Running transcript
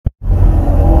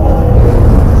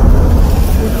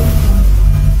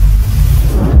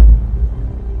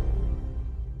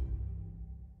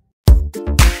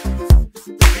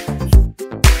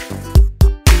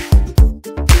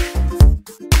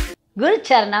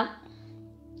சரணம்.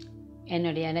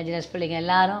 என்னுடைய எனர்ஜினஸ் பிள்ளைங்க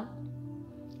எல்லாரும்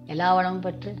எல்லா வளமும்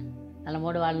பெற்று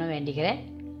நலமோடு வாழணும் வேண்டிக்கிறேன்.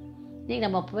 இன்றைக்கி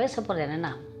நம்ம பேச போகிறது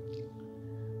என்னென்னா,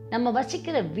 நம்ம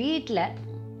வசிக்கிற வீட்டில்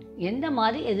எந்த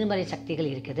மாதிரி எதிர்மறை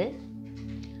சக்திகள் இருக்குது,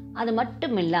 அது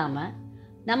மட்டும் இல்லாமல்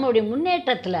நம்மளுடைய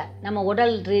முன்னேற்றத்தில் நம்ம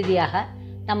உடல் ரீதியாக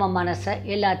நம்ம மனசை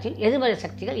எல்லாத்தையும் எதிர்மறை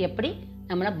சக்திகள் எப்படி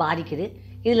நம்மளை பாதிக்குது,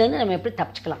 இதுலேருந்து நம்ம எப்படி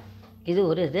தப்பிச்சுக்கலாம், இது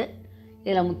ஒரு இது.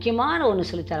 இதில் முக்கியமான ஒன்று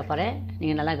சொல்லித்தரப்போகிறேன்,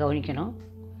 நீங்கள் நல்லா கவனிக்கணும்.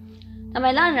 நம்ம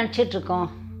எல்லோரும் நினச்சிட்ருக்கோம்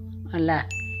இல்லை,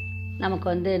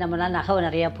 நமக்கு நம்மளால் நகை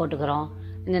நிறையா போட்டுக்கிறோம்,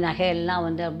 இந்த நகையெல்லாம்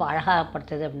ரொம்ப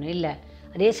அழகாகப்படுத்துது அப்படின்னு. இல்லை,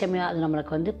 அதே சமயம் அது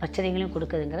நம்மளுக்கு பிரச்சனைகளையும்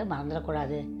கொடுக்குதுங்கிறத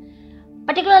மறந்துடக்கூடாது.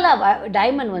 பர்டிகுலராக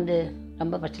டைமண்ட்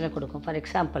ரொம்ப பிரச்சனை கொடுக்கும். ஃபார்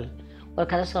எக்ஸாம்பிள் ஒரு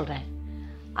கதை சொல்கிறேன்.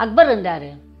 அக்பர் இருந்தார்.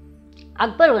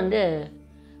 அக்பர்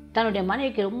தன்னுடைய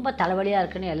மனைவிக்கு ரொம்ப தலைவலியாக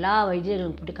இருக்குன்னு எல்லா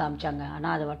வைத்தியர்களும் கூட்டி காமிச்சாங்க.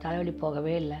 ஆனால் அது தலைவலி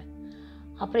போகவே இல்லை.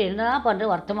 அப்புறம் என்னதான் பண்ணுற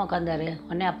வருத்தமாக உட்காந்தார்.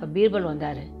 உடனே அப்போ பீர்பல்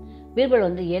வந்தார். பீர்பல்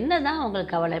என்ன தான்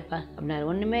உங்களுக்கு கவலை இப்போ அப்படின்னாரு.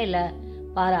 ஒன்றுமே இல்லை,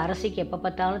 பாரு அரசிக்கு எப்போ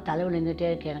பார்த்தாலும் தலைவலி நின்றுட்டே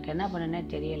இருக்கு, எனக்கு என்ன பண்ணனே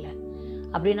தெரியல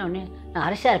அப்படின்னு. உடனே நான்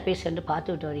அரசியார் போய் சென்று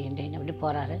பார்த்து விட்டு வருகின்றேன் அப்படி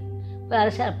போகிறாரு. இப்போ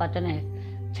அரசியார் பார்த்தோன்னே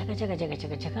சக்க சக்க சக்க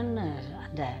சக்க சக்கன்னு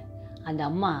அந்த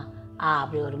அம்மா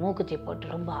அப்படி ஒரு மூக்குத்தி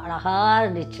போட்டு ரொம்ப அழகாக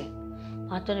இருந்துச்சு.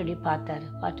 பார்த்தோன்னே இப்படி பார்த்தாரு.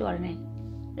 பார்த்து உடனே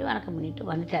இப்படி வணக்கம்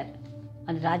பண்ணிட்டு வந்துட்டார்.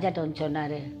 அந்த ராஜாட்ட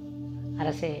சொன்னார்,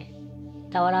 அரசே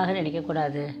தவறாக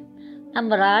நினைக்கக்கூடாது,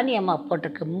 நம்ம ராணி அம்மா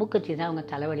போட்டிருக்க மூக்குத்தி தான் அவங்க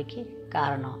தலைவலிக்கு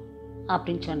காரணம்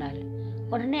அப்படின்னு சொன்னார்.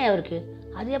 உடனே அவருக்கு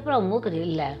அது அப்புறம் மூக்குத்தி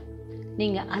இல்லை,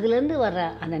 நீங்கள் அதுலேருந்து வர்ற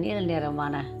அந்த நீல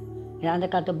நிறமான அந்த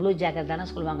காலத்து ப்ளூ ஜாக்கெட் தானே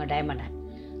சொல்லுவாங்க, டைமண்டை,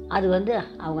 அது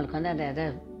அவங்களுக்கு அந்த இதை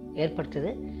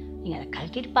ஏற்படுத்துது, நீங்கள் அதை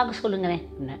கழட்டிட்டு பார்க்க சொல்லுங்களேன்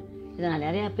என்ன. இதை நான்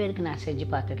நிறையா பேருக்கு நான் செஞ்சு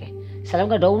பார்த்துருக்கேன்.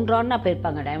 சிலவங்க டவுன்றான்னா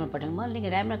போயிருப்பாங்க, டைமண்ட் போட்டுங்கம்மா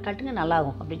நீங்கள் டைமண்ட் கட்டுங்க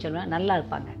நல்லாகும் அப்படின்னு சொல்லுவாங்க, நல்லா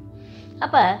இருப்பாங்க.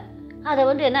 அப்போ அதை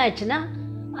என்ன ஆயிடுச்சுன்னா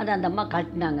அந்த அம்மா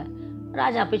கட்டினாங்க.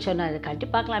 ராஜா அப்படி சொன்னார், இதை கட்டி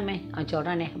பார்க்கலாமே அவன்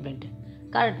சொல்கிறானே அப்படின்ட்டு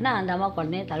கரெக்ட்னா அந்த அம்மா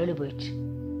உடனே தலைவலி போயிடுச்சு.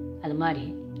 அது மாதிரி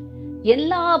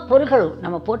எல்லா பொருட்களும்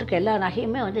நம்ம போட்டிருக்க எல்லா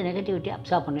நகையுமே நெகட்டிவிட்டி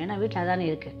அப்சார்ப் பண்ணும். ஏன்னா வீட்டில் அதானே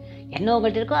இருக்குது, என்ன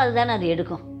உங்கள்கிட்ட இருக்கோ அதுதானே அது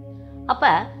எடுக்கும்.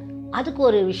 அப்போ அதுக்கு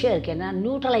ஒரு விஷயம் இருக்குது, என்ன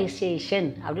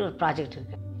நியூட்ரலைசேஷன் அப்படின்னு ஒரு ப்ராஜெக்ட்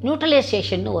இருக்குது.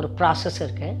 நியூட்ரலைசேஷன் ஒரு ப்ராசஸ்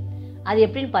இருக்குது. அது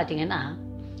எப்படின்னு பார்த்தீங்கன்னா,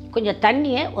 கொஞ்சம்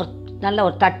தண்ணியை நல்ல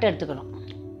ஒரு தட்டை எடுத்துக்கணும்.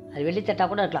 அது வெள்ளி தட்டாக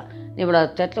கூட இருக்கலாம், இவ்வளோ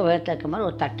தட்டில் உயரத்தில் இருக்க மாதிரி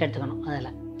ஒரு தட்டை எடுத்துக்கணும்.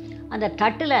 அதில் அந்த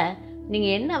தட்டில்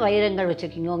நீங்கள் என்ன வைரங்கள்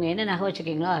வச்சுருக்கீங்க, உங்கள் என்ன நகை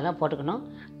வச்சுருக்கீங்களோ அதெல்லாம் போட்டுக்கணும்.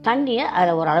 தண்ணியை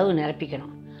அதில் ஓரளவு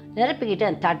நிரப்பிக்கணும். நிரப்பிக்கிட்டு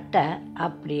அந்த தட்டை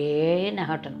அப்படியே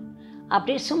நகட்டணும்.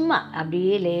 அப்படியே சும்மா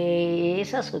அப்படியே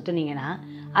லேசாக சுற்றுனீங்கன்னா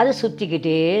அது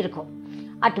சுற்றிக்கிட்டே இருக்கும்.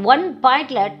 அட் ஒன்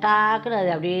பாயிண்டில் டாக்குன்னு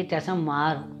அது அப்படியே திசை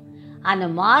மாறும். அந்த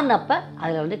மாறினப்போ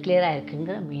அதில் கிளியராக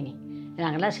இருக்குங்கிற மீனிங்.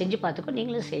 நாங்கள்லாம் செஞ்சு பார்த்துக்கோ,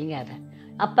 நீங்களும் செய்யுங்க அதை.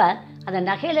 அப்போ அந்த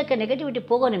நகையில் இருக்க நெகட்டிவிட்டி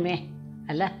போகணுமே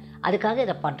அல்ல, அதுக்காக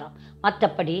இதை பண்ணுறோம்.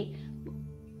 மற்றபடி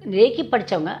ரேக்கி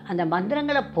படித்தவங்க அந்த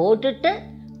மந்திரங்களை போட்டுட்டு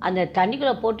அந்த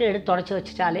தண்ணிக்குள்ளே போட்டு எடுத்து தொடச்சி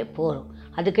வச்சுட்டாலே போதும்.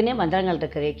 அதுக்குன்னே மந்திரங்கள்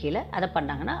இருக்குது ரேக்கியில், அதை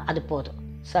பண்ணாங்கன்னா அது போதும்.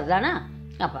 சரிதானா?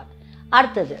 அப்போ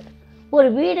அடுத்தது, ஒரு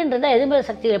வீடுன்றதால் எதிர்மறை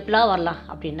சக்திகள் எப்படிலாம் வரலாம்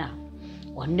அப்படின்னா,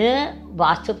 ஒன்று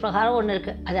வாஸ்து பிரகாரம் ஒன்று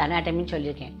இருக்குது, அது அனாட்டமின்னு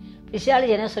சொல்லியிருக்கேன்.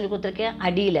 ஃபிசியாலஜி என்ன சொல்லி கொடுத்துருக்கேன்,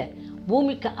 அடியில்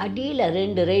பூமிக்கு அடியில்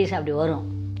 2 ரேஸ் அப்படி வரும்,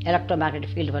 எலக்ட்ரோ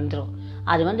மேக்னெட்டிக் ஃபீல்டு வந்துடும்.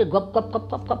 அது கொப் கொப் கொப்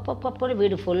கொப் கொப் கொப் கொப்னு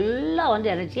வீடு ஃபுல்லாக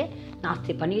எனர்ஜியை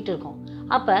நாஸ்தி பண்ணிக்கிட்டு இருக்கும்.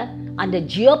 அப்போ அந்த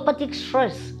ஜியோபத்திக்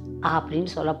ஸ்ட்ரெஸ் அப்படின்னு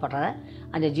சொல்லப்படுற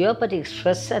அந்த ஜியோபத்திக்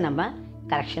ஸ்ட்ரெஸ்ஸை நம்ம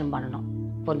கரெக்ஷன் பண்ணணும்.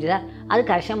 புரிஞ்சுதா? அது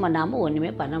கரெக்ஷன் பண்ணாமல்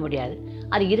ஒன்றுமே பண்ண முடியாது.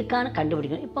 அது இருக்கான்னு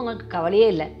கண்டுபிடிக்கணும். இப்போ உங்களுக்கு கவலையே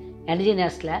இல்லை,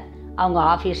 எனர்ஜினெஸ்ட்டில் அவங்க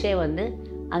ஆஃபீஸே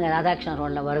அங்கே ராதாகிருஷ்ணன்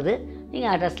ரோடில் வருது,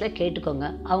 நீங்கள் அட்ரஸில் கேட்டுக்கோங்க,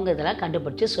 அவங்க இதெல்லாம்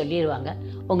கண்டுபிடிச்சி சொல்லிடுவாங்க.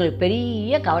 உங்களுக்கு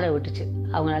பெரிய கவலை விட்டுச்சு,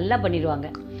 அவங்க நல்லா பண்ணிடுவாங்க.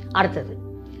 அடுத்தது,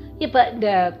 இப்போ இந்த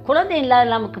குழந்தை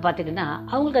இல்லாதவங்களுக்கு பார்த்திங்கன்னா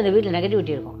அவங்களுக்கு அந்த வீட்டில்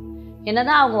நெகட்டிவிட்டி இருக்கும். என்ன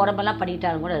தான் அவங்க உடம்பெல்லாம்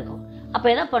பண்ணிக்கிட்டாலும் கூட இருக்கும். அப்போ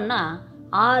என்ன பண்ணால்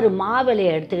 6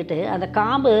 மாவிலையை எடுத்துக்கிட்டு அந்த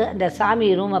காம்பு அந்த சாமி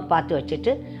ரூமை பார்த்து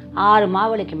வச்சுட்டு 6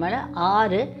 மாவிலைக்கு மேலே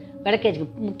 6 விளக்கேற்றி,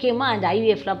 முக்கியமாக அந்த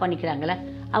ஐவிஎஃப்லாம் பண்ணிக்கிறாங்களே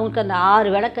அவங்களுக்கு அந்த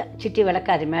 6 விளக்க சிட்டி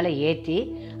விளக்க அது மேலே ஏற்றி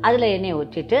அதில் எண்ணெயை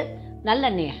ஊற்றிட்டு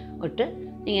நல்லெண்ணெயை விட்டு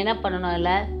நீங்கள் என்ன பண்ணணும்,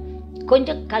 இல்லை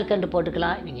கொஞ்சம் கல்கண்டு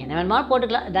போட்டுக்கலாம், நீங்கள் என்ன வேணுமாலும்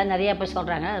போட்டுக்கலாம், அதான் நிறையா பேர்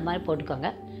சொல்கிறாங்க, அது மாதிரி போட்டுக்கோங்க.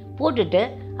 போட்டுட்டு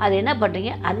அது என்ன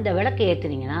பண்ணுறீங்க, அந்த விளக்கை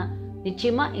ஏற்றுனீங்கன்னா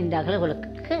நிச்சயமாக இந்த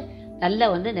அகலகுலக்கு நல்ல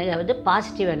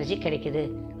பாசிட்டிவ் எனர்ஜி கிடைக்குது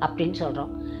அப்படின்னு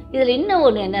சொல்கிறோம். இதில் இன்னும்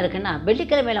ஒன்று என்ன இருக்குன்னா,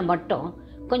 வெள்ளிக்கிழமையில் மட்டும்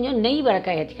கொஞ்சம் நெய்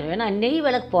விளக்காக ஏற்றிக்கணும். ஏன்னா நெய்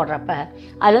விளக்கு போடுறப்ப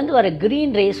அது வர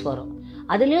க்ரீன் ரேஸ் வரும்.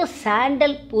 அதுலேயும்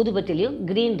சாண்டல் ஊதுபத்திலையும்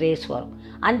க்ரீன் ரேஸ் வரும்.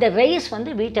 அந்த ரேஸ்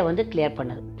வீட்டை கிளியர்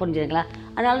பண்ணுது. புரிஞ்சுதுங்களா?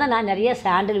 அதனால தான் நான் நிறைய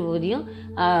சாண்டல்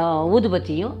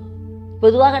ஊதுபத்தியும்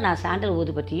பொதுவாக நான் சாண்டல்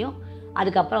ஊதுபத்தியும்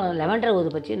அதுக்கப்புறம் லெவண்டர்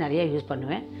ஊதுபத்தியும் நிறைய யூஸ்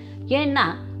பண்ணுவேன். ஏன்னா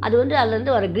அது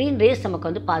அதுலேருந்து வர க்ரீன் ரேஸ்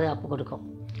நமக்கு பாதுகாப்பு கொடுக்கும்.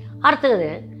 அடுத்தது,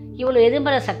 இவ்வளோ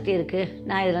எதிர்மறை சக்தி இருக்குது,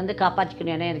 நான் இதிலேருந்து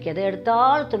காப்பாற்றிக்கணும், ஏன்னா எனக்கு எதை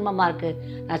எடுத்தாலும் துன்பமாக இருக்குது,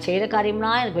 நான் செய்கிற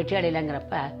காரியம்னா எனக்கு வெற்றி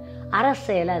அடையலைங்கிறப்ப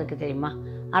அரசு இலை இருக்குது தெரியுமா,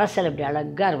 அரசு இலை இப்படி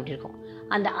அழகாக இப்படி இருக்கும்.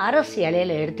 அந்த அரசு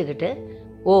இலையில எடுத்துக்கிட்டு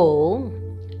ஓம்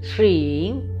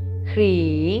ஸ்ரீம்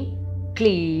ஹ்ரீம்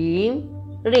க்ளீம்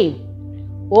ரீம்,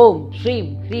 ஓம் ஸ்ரீம்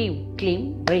ஹ்ரீம் க்ளீம்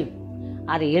ரீம்,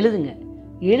 அதை எழுதுங்க.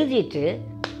 எழுதிட்டு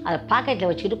அதை பாக்கெட்டில்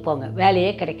வச்சுக்கிட்டு போங்க.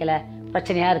 வேலையே கிடைக்கல,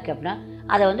 பிரச்சனையாக இருக்குது அப்படின்னா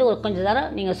அதை வந்து ஒரு கொஞ்சம்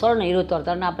தரம் நீங்கள் சொல்லணும். 21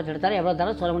 தரம் 42 தரம் எவ்வளோ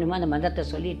தரம் சொல்ல முடியுமோ அந்த மந்திரத்தை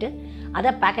சொல்லிவிட்டு அதை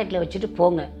பேக்கெட்டில் வச்சுட்டு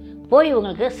போங்க. போய்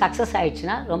உங்களுக்கு சக்ஸஸ்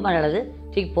ஆகிடுச்சுன்னா ரொம்ப நல்லது,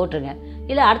 தூக்கி போட்டுருங்க.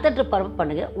 இல்லை அடுத்த ட்ரிப் பரப்பு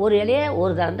பண்ணுங்கள். ஒரு இலையை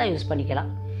ஒரு தரம் தான் யூஸ் பண்ணிக்கலாம்.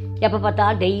 எப்போ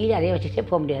பார்த்தாலும் டெய்லி அதையே வச்சுட்டே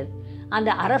போக முடியாது.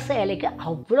 அந்த அரச இலைக்கு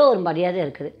அவ்வளோ ஒரு மரியாதை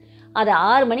இருக்குது. அதை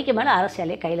 6 மணிக்கு மேலே அரச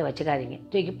இலையை கையில் வச்சுக்காதீங்க,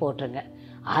 தூக்கி போட்டுருங்க.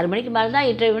 6 மணிக்கு மேலே தான்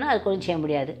இன்டர்வியூனா அது கொஞ்சம் செய்ய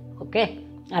முடியாது. ஓகே,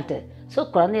 அடுத்தது ஸோ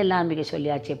குழந்தை எல்லாம் நம்பிக்கை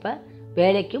சொல்லியாச்சு. இப்போ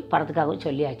வேலைக்கும் பணத்துக்காகவும்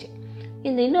சொல்லியாச்சு.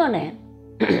 இந்த இன்னொன்று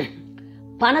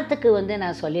பணத்துக்கு வந்து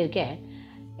நான் சொல்லியிருக்கேன்,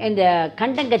 இந்த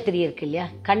கண்டங்கத்திரி இருக்குது இல்லையா,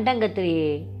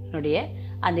 கண்டங்கத்திரியினுடைய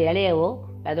அந்த இலையவோ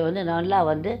அதை வந்து நல்லா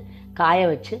வந்து காய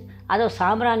வச்சு அதை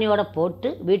சாம்பிராணியோடு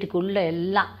போட்டு வீட்டுக்குள்ளே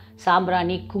எல்லாம்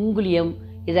சாம்பிராணி குங்குலியம்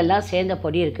இதெல்லாம் சேர்ந்த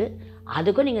பொடி இருக்குது.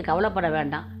 அதுக்கும் நீங்கள் கவலைப்பட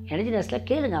வேண்டாம். எனர்ஜினெஸ்ட்டில்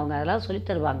கேளுங்க, அவங்க அதெல்லாம் சொல்லி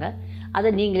தருவாங்க. அதை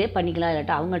நீங்களே பண்ணிக்கலாம்,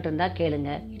 இல்லாட்டா அவங்கள்ட்ட இருந்தால்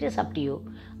கேளுங்க. It is up to you.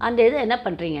 அந்த இது என்ன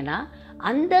பண்ணுறீங்கன்னா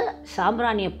அந்த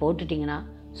சாம்பிராணியை போட்டுட்டிங்கன்னா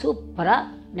சூப்பராக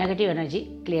நெகட்டிவ் எனர்ஜி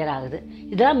கிளியர் ஆகுது.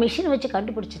 இதெல்லாம் மிஷின் வச்சு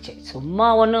கண்டுபிடிச்சிச்சு, சும்மா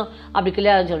ஒன்றும் அப்படி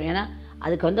கிளியர் ஆகுதுன்னு சொல்லுவேன். ஏன்னா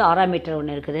அதுக்கு வந்து ஆராமீட்டர்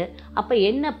ஒன்று இருக்குது. அப்போ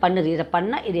என்ன பண்ணுது, இதை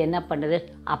பண்ணால் இது என்ன பண்ணுது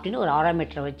அப்படின்னு ஒரு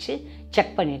ஆராமீட்டரை வச்சு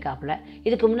செக் பண்ணியிருக்காப்புல.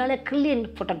 இதுக்கு முன்னால் கில்லியன்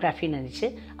ஃபோட்டோகிராஃபின்னு இருந்துச்சு,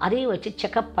 அதையும் வச்சு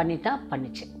செக்கப் பண்ணி தான்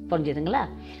பண்ணிச்சு. புரிஞ்சுதுங்களா?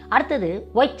 அடுத்தது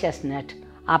ஒயிட் செஸ்னட்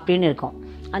அப்படின்னு இருக்கும்.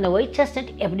 அந்த ஒயிட்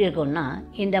செஸ்னட் எப்படி இருக்கும்னா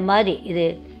இந்த மாதிரி, இது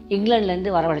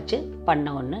இங்கிலாந்துலேருந்து வரவழைச்சி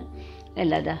பண்ண ஒன்று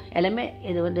இல்லை, எல்லாமே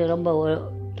இது வந்து ரொம்ப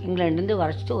இங்கிலாந்துலேருந்து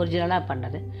வரைச்சிட்டு ஒரிஜினலாக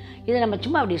பண்ணது. இதை நம்ம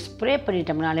சும்மா அப்படி ஸ்ப்ரே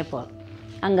பண்ணிட்டோம்னாலே போதும்.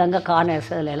 அங்கங்கே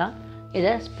கார்னர்ஸ் எல்லாம்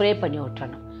இதை ஸ்ப்ரே பண்ணி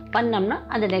விட்டுறணும். பண்ணோம்னா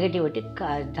அந்த நெகட்டிவிட்டி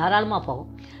தாராளமாக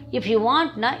போகும். இஃப் யூ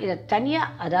வாண்ட்னா இதை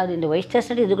தனியாக, அதாவது இந்த ஒயிட்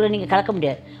செஸ்னட் இது கூட நீங்கள் கலக்க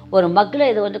முடியாது. ஒரு மக்கில்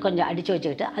இதை வந்து கொஞ்சம் அடித்து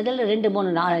வச்சுக்கிட்டு அதில் 2,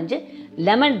 3, 4, 5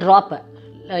 லெமன் ட்ராப்பை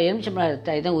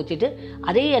எலுமிச்சம்பழத்தை இதை ஊற்றிட்டு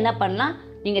அதையும் என்ன பண்ணலாம்,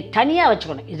 நீங்கள் தனியாக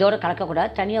வச்சுக்கணும், இதோட கலக்கக்கூடாது.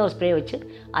 தனியாக ஒரு ஸ்ப்ரே வச்சு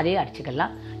அதையும்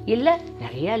அடிச்சுக்கலாம். இல்லை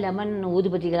நிறையா லெமன்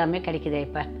ஊதுபத்திகளாமே கிடைக்குதே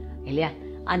இப்போ இல்லையா,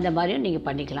 அந்த மாதிரியும் நீங்கள்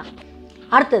பண்ணிக்கலாம்.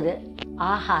 அடுத்தது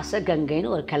ஆகாச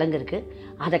கங்கைன்னு ஒரு கிழங்கு இருக்குது.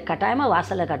 அதை கட்டாயமாக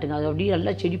வாசலில் காட்டுங்க. அது அப்படியே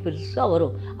நல்லா செடி பெருசாக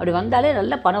வரும். அப்படி வந்தாலே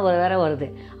நல்ல பணம் வேறு வருது.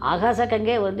 ஆகாச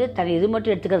கங்கை வந்து தனி இது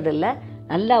மட்டும் எடுத்துக்கிறது இல்லை,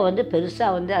 நல்லா வந்து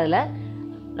பெருசாக வந்து அதில்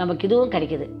நமக்கு இதுவும்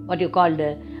கிடைக்கிது, வாட் யூ கால்டு,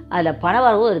 அதில்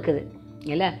பணவரவும் இருக்குது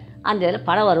இல்லை, அந்த இதில்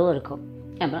பணவரவும் இருக்கும்.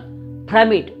 அப்புறம்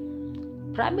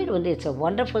பிரமிட் வந்து இட்ஸ் அ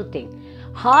ஒண்டர்ஃபுல் திங்.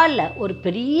 ஹாலில் ஒரு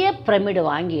பெரிய பிரமிடு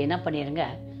வாங்கி என்ன பண்ணிடுங்க,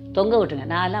 தொங்க விட்டுருங்க.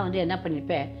 நான்லாம் வந்து என்ன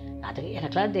பண்ணியிருப்பேன், அது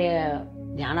எனக்கெல்லாம்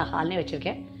தியான ஹால்னே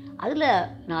வச்சுருக்கேன். அதில்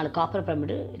 4 copper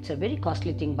pyramid, it's a very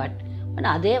costly thing, but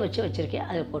நான் அதே வச்சுருக்கேன்,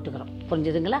 அதை போட்டுக்கிறோம்.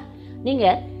 புரிஞ்சுதுங்களா?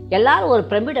 நீங்கள் எல்லோரும் ஒரு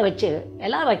பிரமிடை வச்சு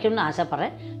எல்லோரும் வைக்கணும்னு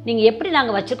ஆசைப்பட்றேன். நீங்கள் எப்படி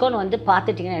நாங்கள் வச்சுருக்கோன்னு வந்து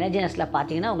பார்த்துட்டிங்கன்னா எனர்ஜினெஸ்ட்டில்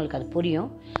பார்த்தீங்கன்னா உங்களுக்கு அது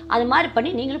புரியும். அது மாதிரி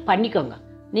பண்ணி நீங்களும் பண்ணிக்கோங்க,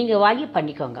 நீங்கள் வாங்கி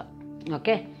பண்ணிக்கோங்க.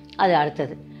 ஓகே, அது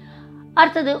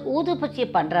அடுத்தது ஊதுபத்தியை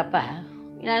பண்ணுறப்ப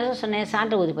நான் எதுவும் சொன்னேன்,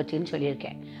 சான்ற ஊதுபத்தின்னு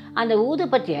சொல்லியிருக்கேன். அந்த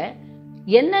ஊதுபத்தியை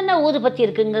என்னென்ன ஊதுபத்தி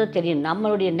இருக்குங்கிறது தெரியும்.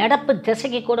 நம்மளுடைய நடப்பு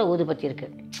திசைக்கு கூட ஊதுபத்தி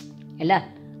இருக்குது இல்லை,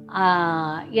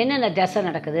 என்னென்ன திசை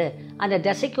நடக்குது அந்த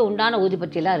திசைக்கு உண்டான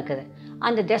ஊதுபத்தியெல்லாம் இருக்குது.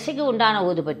 அந்த திசைக்கு உண்டான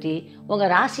ஊதுபத்தி,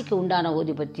 உங்கள் ராசிக்கு உண்டான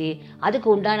ஊதுபத்தி, அதுக்கு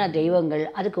உண்டான தெய்வங்கள்,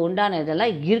 அதுக்கு உண்டான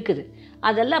இதெல்லாம் இருக்குது.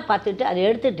 அதெல்லாம் பார்த்துட்டு அதை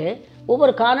எடுத்துகிட்டு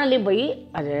ஒவ்வொரு காணொலியும் போய்,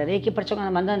 அது ரேக்கி படித்தவங்க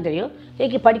அந்த மந்திரம் தெரியும்,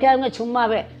 ரேக்கி படிக்காதவங்க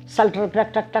சும்மாவே சல்டர்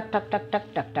டக் டக் டக் டக் டக்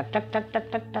டக் டக் டக் டக் டக்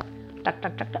டக் டக் டக்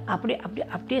டக் டக் டக்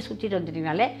அப்படியே சுற்றிட்டு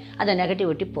வந்துட்டிங்கனாலே அந்த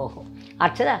நெகட்டிவிட்டி போகும்.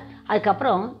 அடுத்ததா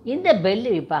அதுக்கப்புறம் இந்த பெல்லு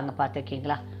விற்பாங்க,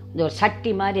 பார்த்துருக்கீங்களா? இந்த ஒரு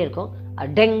சட்டி மாதிரி இருக்கும், அது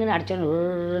டெங்குன்னு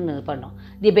அடிச்சோன்னு இது பண்ணோம்,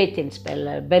 திபேத்தின்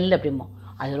பெல் அப்படிமோ.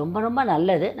 அது ரொம்ப ரொம்ப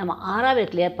நல்லது. நம்ம 6வது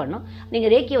கிளியர் பண்ணோம்.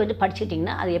 நீங்கள் ரேக்கியை வந்து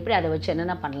படிச்சுட்டிங்கன்னா அது எப்படி அதை வச்சு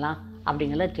என்னென்ன பண்ணலாம்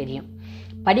அப்படிங்கிறது தெரியும்.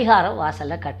 படிகாரம்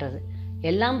வாசலில் கட்டுறது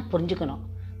எல்லாம் புரிஞ்சுக்கணும்.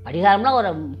 படிகாரம்லாம் ஒரு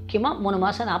முக்கியமாக 3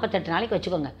 மாதம் 48 நாளைக்கு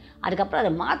வச்சுக்கோங்க. அதுக்கப்புறம்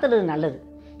அதை மாற்றுறது நல்லது.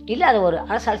 இல்லை அதை ஒரு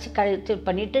அலசி கழித்து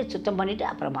பண்ணிவிட்டு சுத்தம் பண்ணிவிட்டு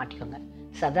அப்புறம் மாட்டிக்கோங்க.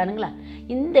 சரிதானுங்களா?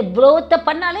 இந்த ப்ரோத்தை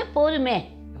பண்ணாலே போதுமே,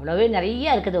 இவ்வளோவே நிறையா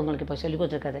இருக்குது உங்களுக்கு இப்போ சொல்லி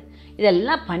கொடுத்துருக்குது.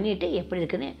 இதெல்லாம் பண்ணிவிட்டு எப்படி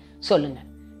இருக்குதுன்னு சொல்லுங்கள்.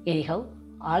 Anyhow,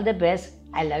 all the best.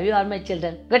 I love you all my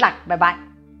children. Good luck. Bye-bye.